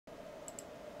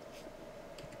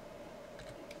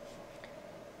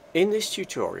In this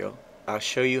tutorial, I'll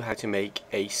show you how to make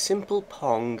a simple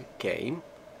Pong game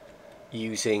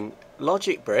using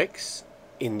logic bricks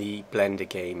in the Blender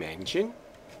game engine.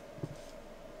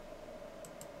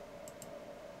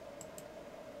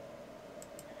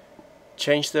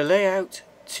 Change the layout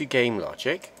to Game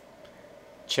Logic.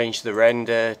 Change the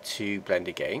render to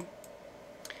Blender Game.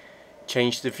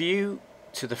 Change the view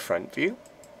to the front view.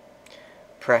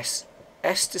 Press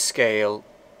S to scale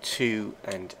 2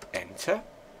 and enter.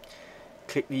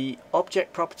 Click the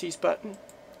Object Properties button.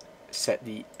 Set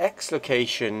the X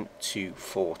location to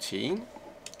 14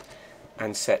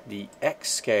 and set the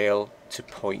X scale to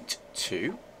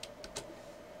 0.2.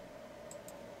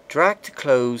 Drag to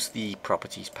close the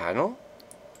Properties panel.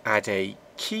 Add a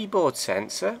keyboard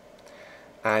sensor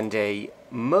and a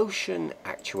motion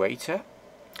actuator.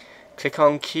 Click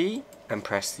on key and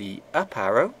press the up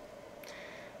arrow.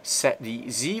 Set the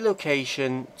Z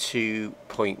location to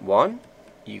 0.1.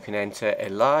 You can enter a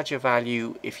larger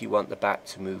value if you want the bat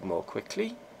to move more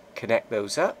quickly. Connect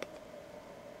those up.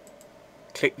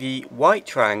 Click the white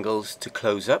triangles to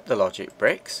close up the logic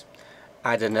bricks.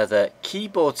 Add another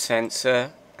keyboard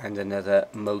sensor and another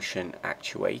motion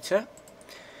actuator.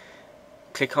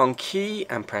 Click on key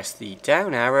and press the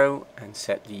down arrow and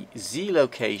set the Z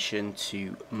location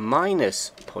to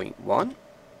 -0.1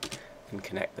 and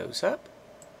connect those up.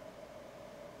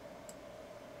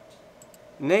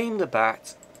 Name the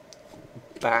bat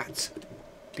Bat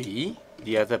B,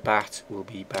 the other bat will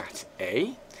be Bat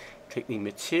A. Click the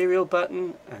Material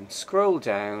button and scroll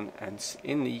down, and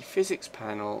in the Physics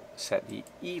panel set the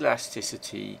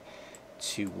Elasticity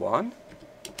to 1.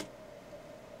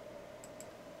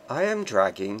 I am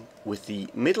dragging with the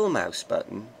middle mouse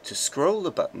button to scroll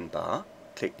the button bar.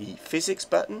 Click the Physics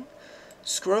button,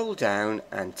 scroll down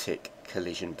and tick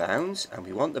Collision Bounds, and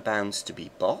we want the bounds to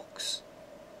be box.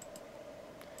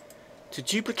 To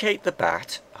duplicate the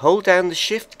bat, hold down the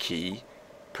Shift key,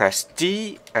 press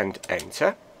D and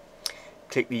enter.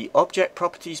 Click the Object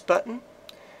Properties button,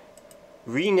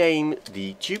 rename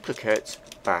the duplicate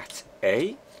Bat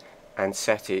A and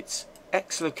set its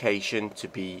X location to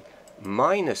be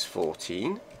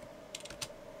 -14.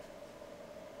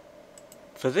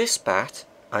 For this bat,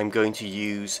 I'm going to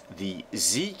use the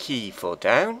Z key for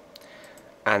down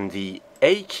and the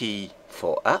A key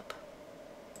for up.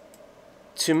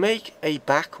 To make a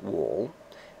back wall,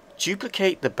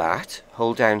 duplicate the bat,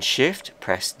 hold down Shift,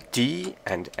 press D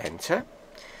and enter.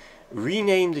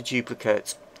 Rename the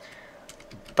duplicate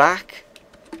Back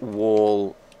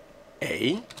Wall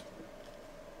A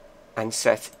and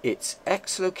set its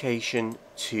X location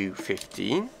to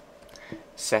 15,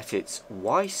 set its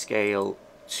Y scale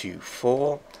to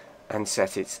 4 and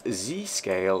set its Z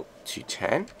scale to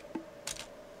 10.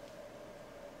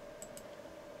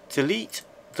 Delete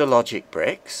the logic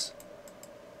bricks.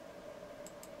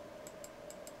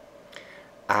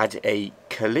 Add a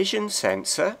collision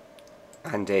sensor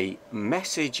and a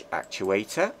message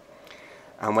actuator,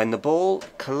 and when the ball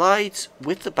collides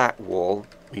with the back wall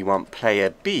we want player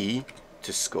B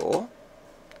to score.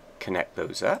 Connect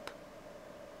those up.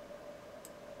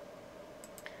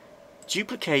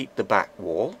 Duplicate the back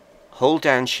wall, hold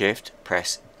down Shift,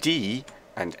 press D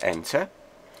and enter.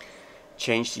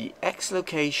 Change the X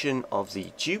location of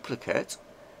the duplicate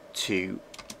to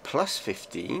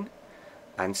 +15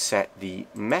 and set the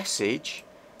message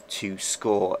to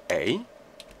score A.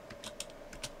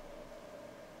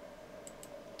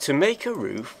 To make a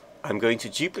roof, I'm going to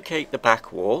duplicate the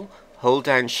back wall, hold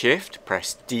down Shift,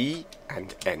 press D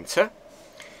and enter.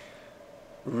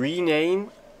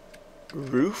 Rename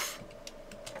roof.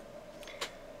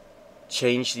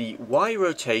 Change the Y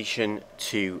rotation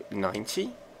to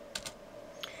 90.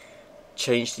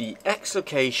 Change the X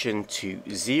location to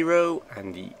 0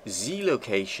 and the Z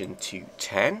location to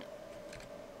 10.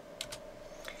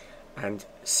 And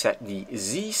set the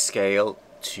Z scale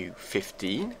to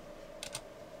 15.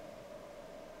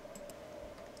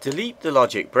 Delete the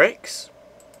logic bricks.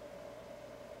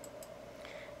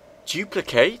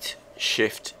 Duplicate,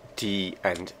 Shift D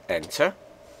and enter.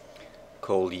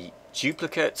 Call the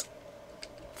duplicate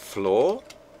floor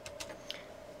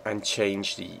and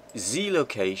change the Z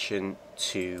location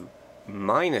to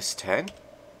 -10.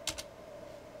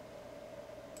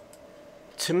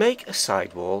 To make a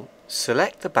sidewall,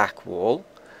 select the back wall,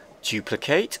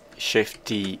 duplicate, Shift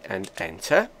D and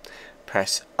enter.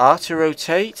 Press R to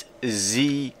rotate,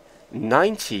 Z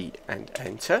 90 and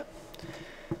enter.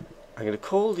 I'm going to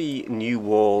call the new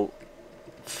wall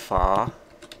far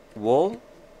wall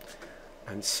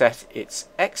and set its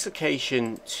X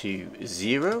location to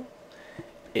 0,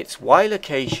 its Y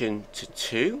location to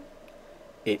 2,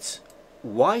 its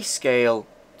Y scale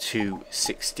to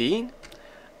 16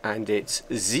 and its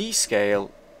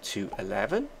z-scale to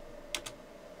 11.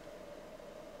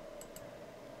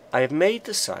 I have made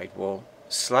the sidewall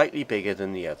slightly bigger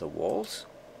than the other walls.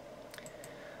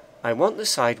 I want the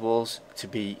sidewalls to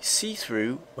be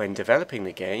see-through when developing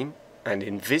the game and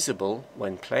invisible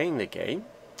when playing the game.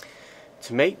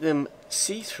 To make them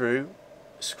see-through,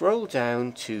 scroll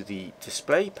down to the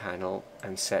display panel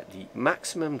and set the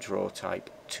maximum draw type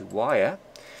to wire.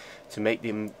 To make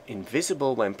them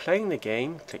invisible when playing the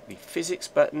game, click the physics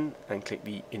button and click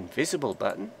the invisible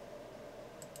button.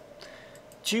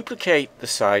 Duplicate the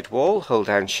sidewall, hold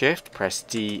down Shift, press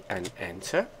D and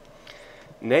enter.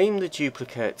 Name the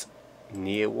duplicate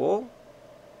near wall.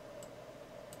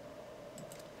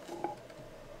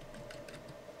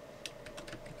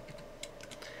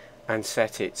 And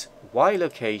set its Y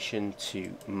location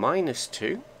to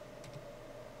 -2.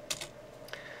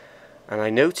 And I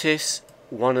notice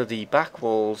one of the back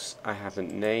walls I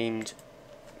haven't named.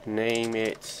 Name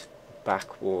it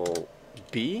back wall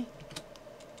B.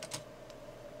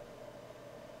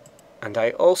 And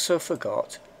I also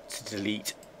forgot to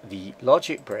delete the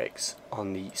logic bricks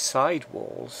on the side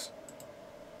walls.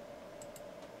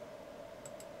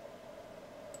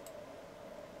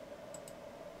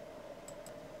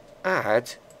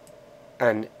 Add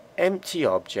an empty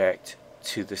object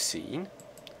to the scene.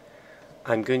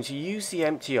 I'm going to use the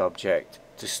empty object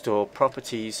to store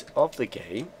properties of the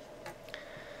game.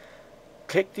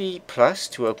 Click the plus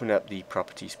to open up the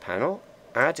properties panel.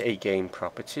 Add a game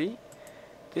property.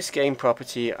 This game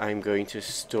property, I'm going to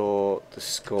store the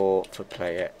score for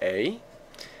player A.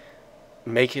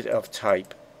 Make it of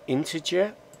type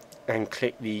integer and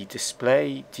click the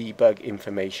display debug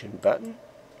information button.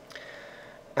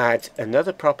 Add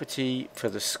another property for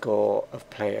the score of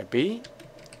player B.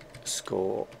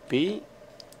 Score B.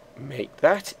 Make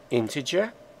that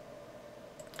integer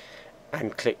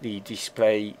and click the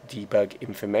display debug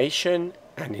information,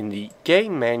 and in the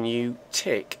game menu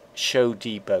tick show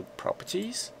debug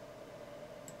properties.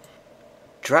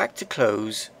 Drag to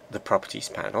close the properties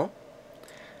panel.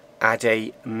 Add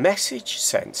a message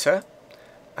sensor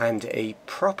and a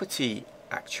property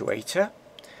actuator.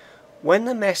 When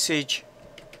the message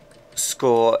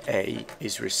score A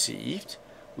is received,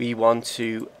 we want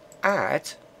to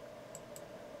add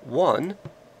 1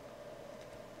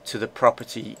 to the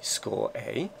property score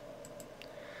A.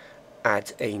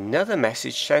 Add another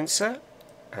message sensor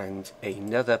and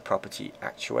another property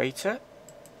actuator.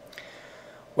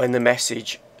 When the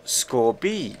message score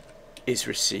B is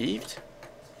received,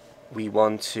 we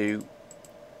want to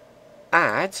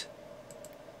add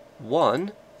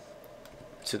 1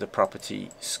 to the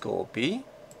property score B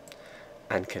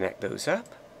and connect those up.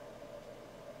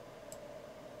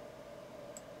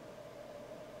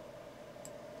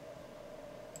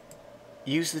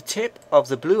 Use the tip of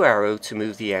the blue arrow to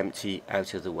move the empty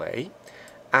out of the way.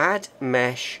 Add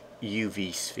mesh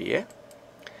UV sphere.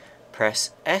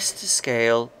 Press S to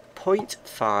scale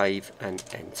 0.5 and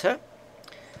enter.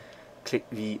 Click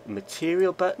the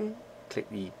material button. Click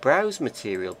the browse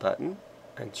material button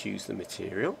and choose the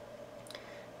material.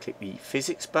 Click the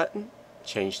physics button.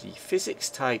 Change the physics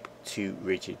type to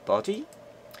rigid body.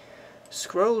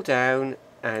 Scroll down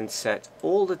and set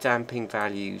all the damping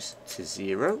values to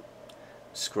 0.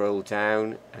 Scroll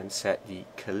down and set the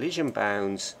collision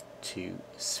bounds to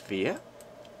sphere.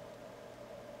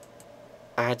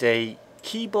 Add a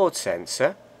keyboard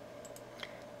sensor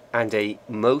and a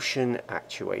motion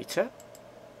actuator.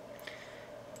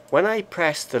 When I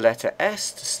press the letter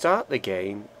S to start the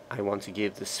game, I want to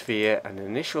give the sphere an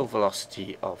initial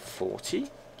velocity of 40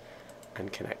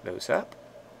 and connect those up.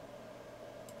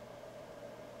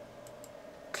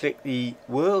 Click the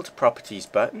World Properties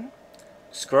button.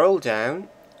 Scroll down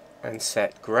and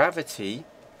set gravity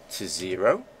to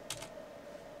 0.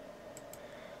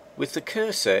 With the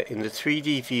cursor in the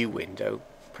 3D view window,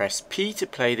 press P to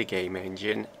play the game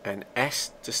engine and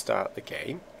S to start the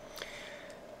game,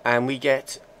 and we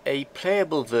get a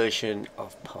playable version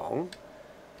of Pong,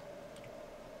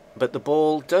 but the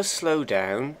ball does slow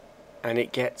down and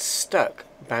it gets stuck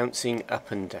bouncing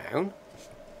up and down.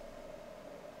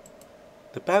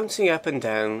 The bouncing up and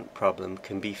down problem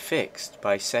can be fixed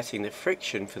by setting the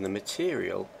friction for the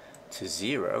material to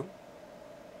 0,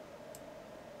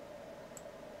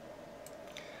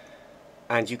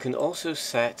 and you can also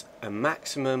set a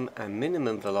maximum and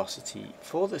minimum velocity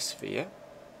for the sphere.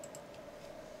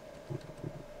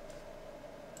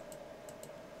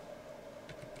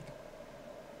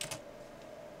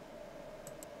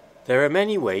 There are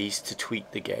many ways to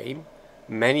tweak the game,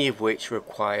 many of which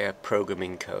require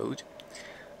programming code.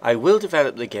 I will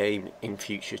develop the game in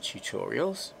future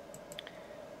tutorials.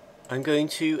 I'm going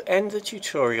to end the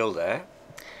tutorial there.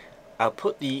 I'll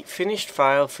put the finished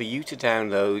file for you to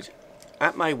download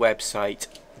at my website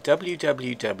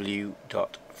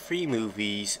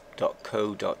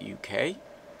www.freemovies.co.uk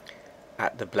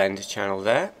at the Blender channel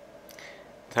there.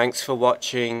 Thanks for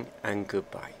watching and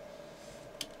goodbye.